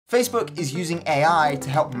Facebook is using AI to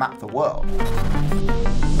help map the world.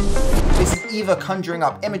 This is either conjuring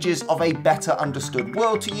up images of a better understood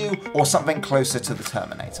world to you, or something closer to the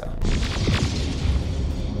Terminator.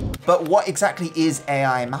 But what exactly is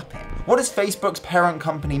AI mapping? What does Facebook's parent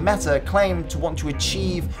company Meta claim to want to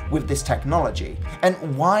achieve with this technology? And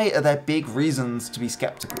why are there big reasons to be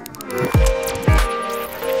skeptical?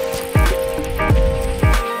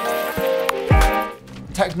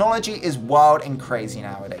 Technology is wild and crazy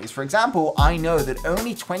nowadays. For example, I know that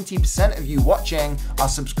only 20% of you watching are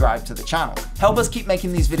subscribed to the channel. Help us keep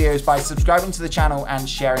making these videos by subscribing to the channel and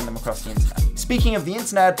sharing them across the internet. Speaking of the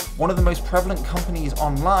internet, one of the most prevalent companies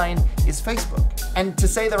online is Facebook. And to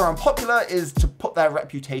say they're unpopular is to put their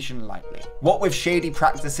reputation lightly. What with shady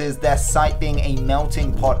practices, their site being a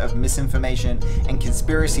melting pot of misinformation and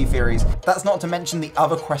conspiracy theories, that's not to mention the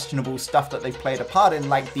other questionable stuff that they've played a part in,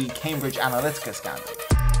 like the Cambridge Analytica scandal.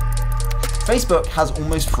 Facebook has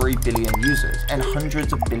almost 3 billion users and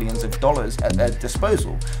hundreds of billions of dollars at their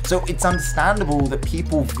disposal, so it's understandable that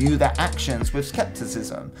people view their actions with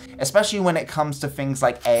skepticism, especially when it comes to things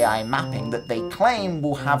like AI mapping that they claim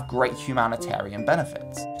will have great humanitarian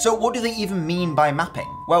benefits. So what do they even mean by mapping?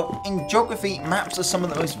 Well, in geography, maps are some of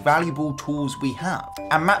the most valuable tools we have,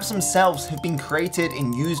 and maps themselves have been created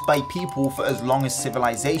and used by people for as long as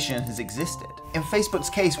civilization has existed. In Facebook's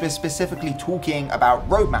case, we're specifically talking about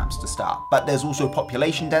road maps to start, but there's also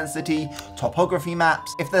population density, topography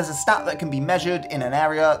maps. If there's a stat that can be measured in an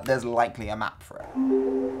area, there's likely a map for it.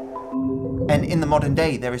 And in the modern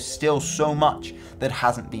day, there is still so much that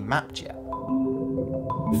hasn't been mapped yet.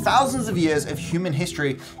 Thousands of years of human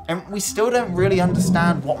history, and we still don't really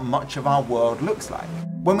understand what much of our world looks like.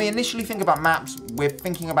 When we initially think about maps, we're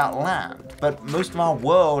thinking about land, but most of our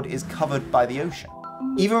world is covered by the ocean.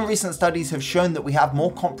 Even recent studies have shown that we have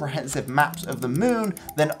more comprehensive maps of the moon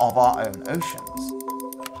than of our own oceans.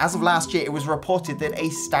 As of last year, it was reported that a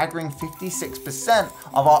staggering 56%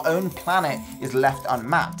 of our own planet is left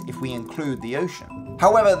unmapped if we include the ocean.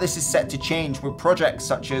 However, this is set to change with projects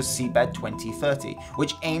such as Seabed 2030,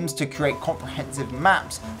 which aims to create comprehensive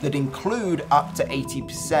maps that include up to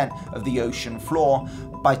 80% of the ocean floor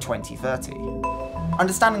by 2030.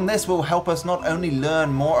 Understanding this will help us not only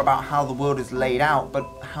learn more about how the world is laid out, but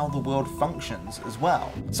how the world functions as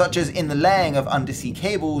well, such as in the laying of undersea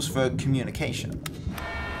cables for communication.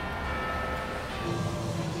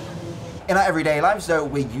 In our everyday lives though,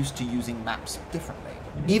 we're used to using maps differently.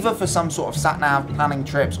 Either for some sort of sat-nav, planning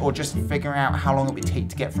trips, or just figuring out how long it would take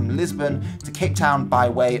to get from Lisbon to Cape Town by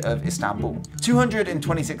way of Istanbul.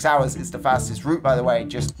 226 hours is the fastest route, by the way,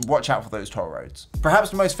 just watch out for those toll roads. Perhaps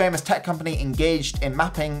the most famous tech company engaged in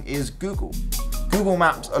mapping is Google. Google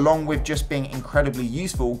Maps, along with just being incredibly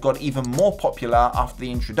useful, got even more popular after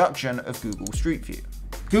the introduction of Google Street View.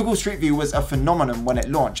 Google Street View was a phenomenon when it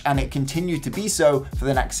launched, and it continued to be so for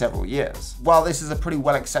the next several years. While this is a pretty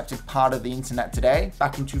well accepted part of the internet today,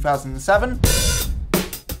 back in 2007,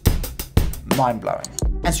 mind-blowing.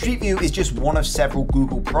 And Street View is just one of several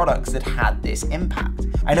Google products that had this impact.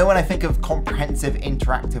 I know when I think of comprehensive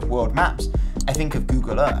interactive world maps, I think of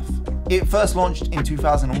Google Earth. It first launched in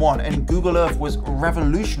 2001, and Google Earth was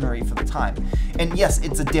revolutionary for the time. And yes,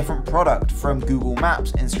 it's a different product from Google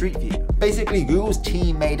Maps and Street View. Basically, Google's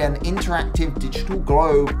team made an interactive digital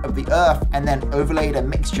globe of the Earth and then overlaid a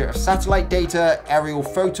mixture of satellite data, aerial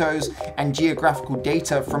photos, and geographical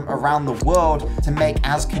data from around the world to make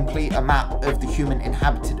as complete a map of the human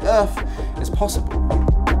inhabited Earth as possible.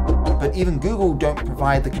 But even Google don't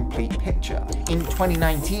provide the complete picture. In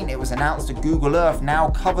 2019, it was announced that Google Earth now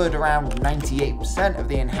covered around 98% of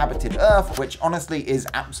the inhabited Earth, which honestly is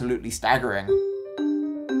absolutely staggering.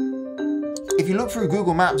 If you look through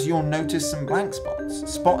Google Maps, you'll notice some blank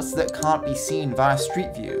spots, spots that can't be seen via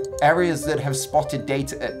Street View, areas that have spotted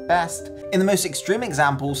data at best. In the most extreme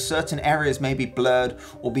examples, certain areas may be blurred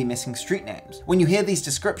or be missing street names. When you hear these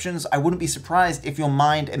descriptions, I wouldn't be surprised if your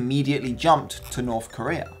mind immediately jumped to North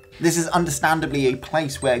Korea. This is understandably a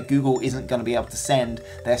place where Google isn't going to be able to send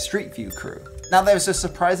their Street View crew. Now, there's a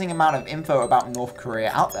surprising amount of info about North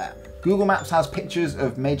Korea out there. Google Maps has pictures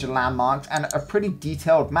of major landmarks and a pretty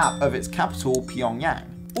detailed map of its capital, Pyongyang.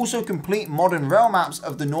 Also, complete modern rail maps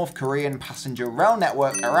of the North Korean passenger rail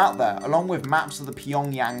network are out there, along with maps of the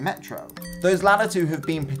Pyongyang metro. Those latter two have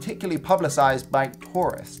been particularly publicized by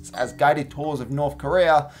tourists, as guided tours of North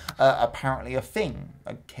Korea are apparently a thing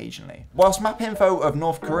occasionally. Whilst map info of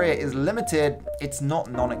North Korea is limited, it's not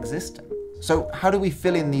non-existent. So how do we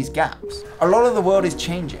fill in these gaps? A lot of the world is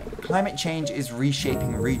changing. Climate change is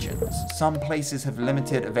reshaping regions. Some places have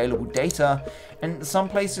limited available data, and some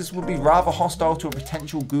places would be rather hostile to a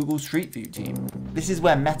potential Google Street View team. This is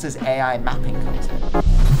where Meta's AI mapping comes in.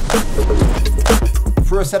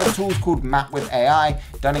 Through a set of tools called Map with AI,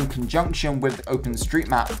 done in conjunction with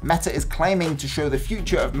OpenStreetMap, Meta is claiming to show the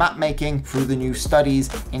future of map making through the new studies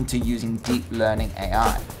into using deep learning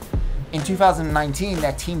AI. In 2019,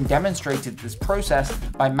 their team demonstrated this process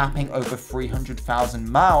by mapping over 300,000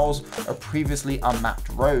 miles of previously unmapped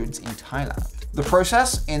roads in Thailand. The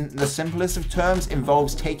process, in the simplest of terms,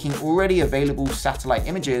 involves taking already available satellite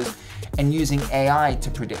images and using AI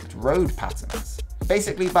to predict road patterns.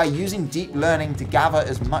 Basically, by using deep learning to gather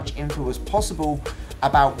as much info as possible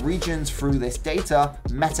about regions through this data,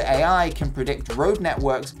 Meta AI can predict road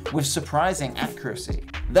networks with surprising accuracy.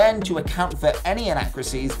 Then, to account for any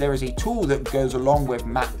inaccuracies, there is a tool that goes along with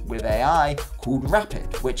Map with AI called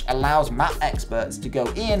Rapid, which allows map experts to go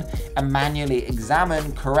in and manually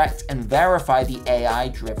examine, correct, and verify the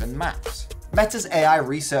AI-driven maps. Meta's AI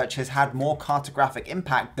research has had more cartographic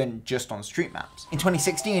impact than just on street maps. In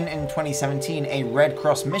 2016 and 2017, a Red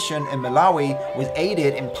Cross mission in Malawi was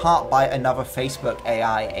aided in part by another Facebook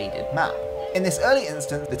AI-aided map. In this early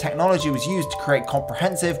instance, the technology was used to create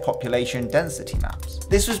comprehensive population density maps.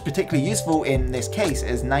 This was particularly useful in this case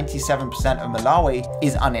as 97% of Malawi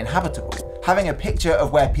is uninhabitable. Having a picture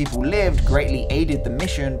of where people lived greatly aided the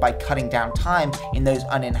mission by cutting down time in those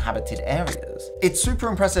uninhabited areas. It's super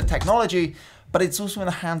impressive technology, but it's also in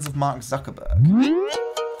the hands of Mark Zuckerberg.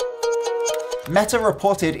 Meta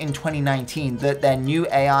reported in 2019 that their new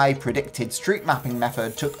AI predicted street mapping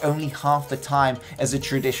method took only half the time as a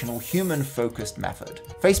traditional human-focused method.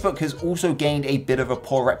 Facebook has also gained a bit of a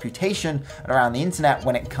poor reputation around the internet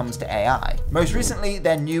when it comes to AI. Most recently,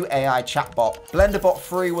 their new AI chatbot, BlenderBot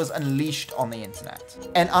 3, was unleashed on the internet.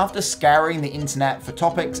 And after scouring the internet for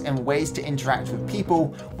topics and ways to interact with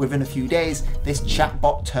people, within a few days, this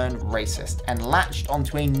chatbot turned racist and latched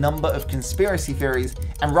onto a number of conspiracy theories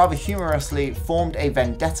and rather humorously formed a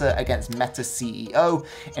vendetta against Meta's CEO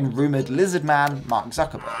and rumored lizard man, Mark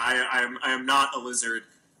Zuckerberg. I am not a lizard.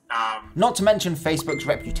 Not to mention Facebook's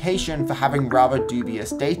reputation for having rather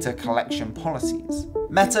dubious data collection policies.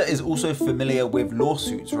 Meta is also familiar with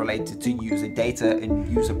lawsuits related to user data and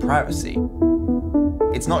user privacy.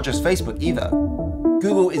 It's not just Facebook either.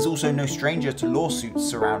 Google is also no stranger to lawsuits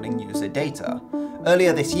surrounding user data.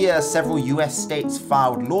 Earlier this year, several US states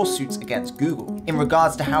filed lawsuits against Google in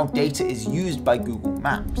regards to how data is used by Google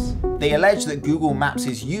Maps. They allege that Google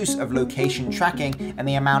Maps' use of location tracking and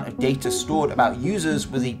the amount of data stored about users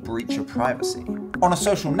was a breach of privacy. On a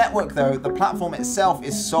social network though, the platform itself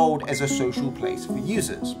is sold as a social place for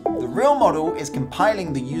users. The real model is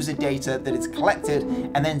compiling the user data that is collected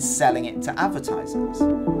and then selling it to advertisers.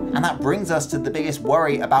 And that brings us to the biggest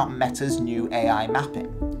worry about Meta's new AI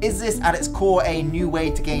mapping. Is this at its core a new way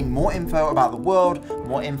to gain more info about the world,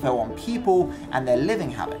 more info on people and their living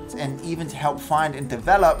habits, and even to help find and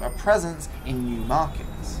develop a presence in new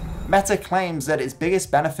markets? Meta claims that its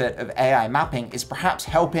biggest benefit of AI mapping is perhaps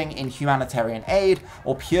helping in humanitarian aid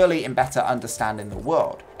or purely in better understanding the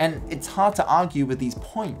world. And it's hard to argue with these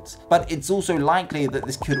points, but it's also likely that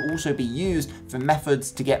this could also be used for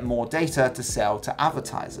methods to get more data to sell to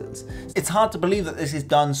advertisers. It's hard to believe that this is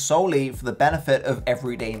done solely for the benefit of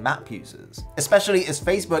everyday map users, especially as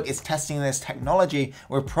Facebook is testing this technology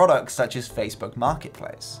with products such as Facebook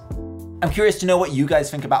Marketplace. I'm curious to know what you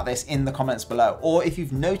guys think about this in the comments below, or if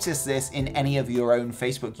you've noticed this in any of your own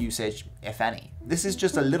Facebook usage, if any. This is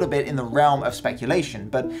just a little bit in the realm of speculation,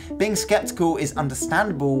 but being skeptical is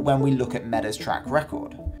understandable when we look at Meta's track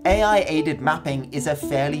record. AI-aided mapping is a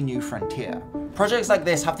fairly new frontier. Projects like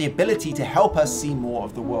this have the ability to help us see more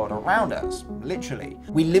of the world around us, literally.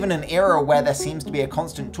 We live in an era where there seems to be a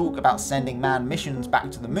constant talk about sending manned missions back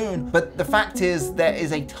to the moon, but the fact is there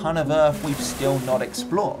is a ton of Earth we've still not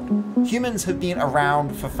explored. Humans have been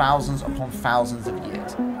around for thousands upon thousands of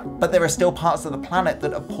years, but there are still parts of the planet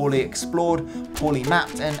that are poorly explored, poorly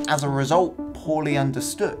mapped, and as a result, poorly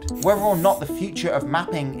understood. Whether or not the future of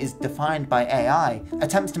mapping is defined by AI,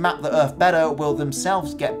 attempts to map the Earth better will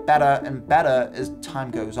themselves get better and better as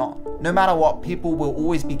time goes on. No matter what, people will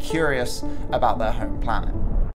always be curious about their home planet.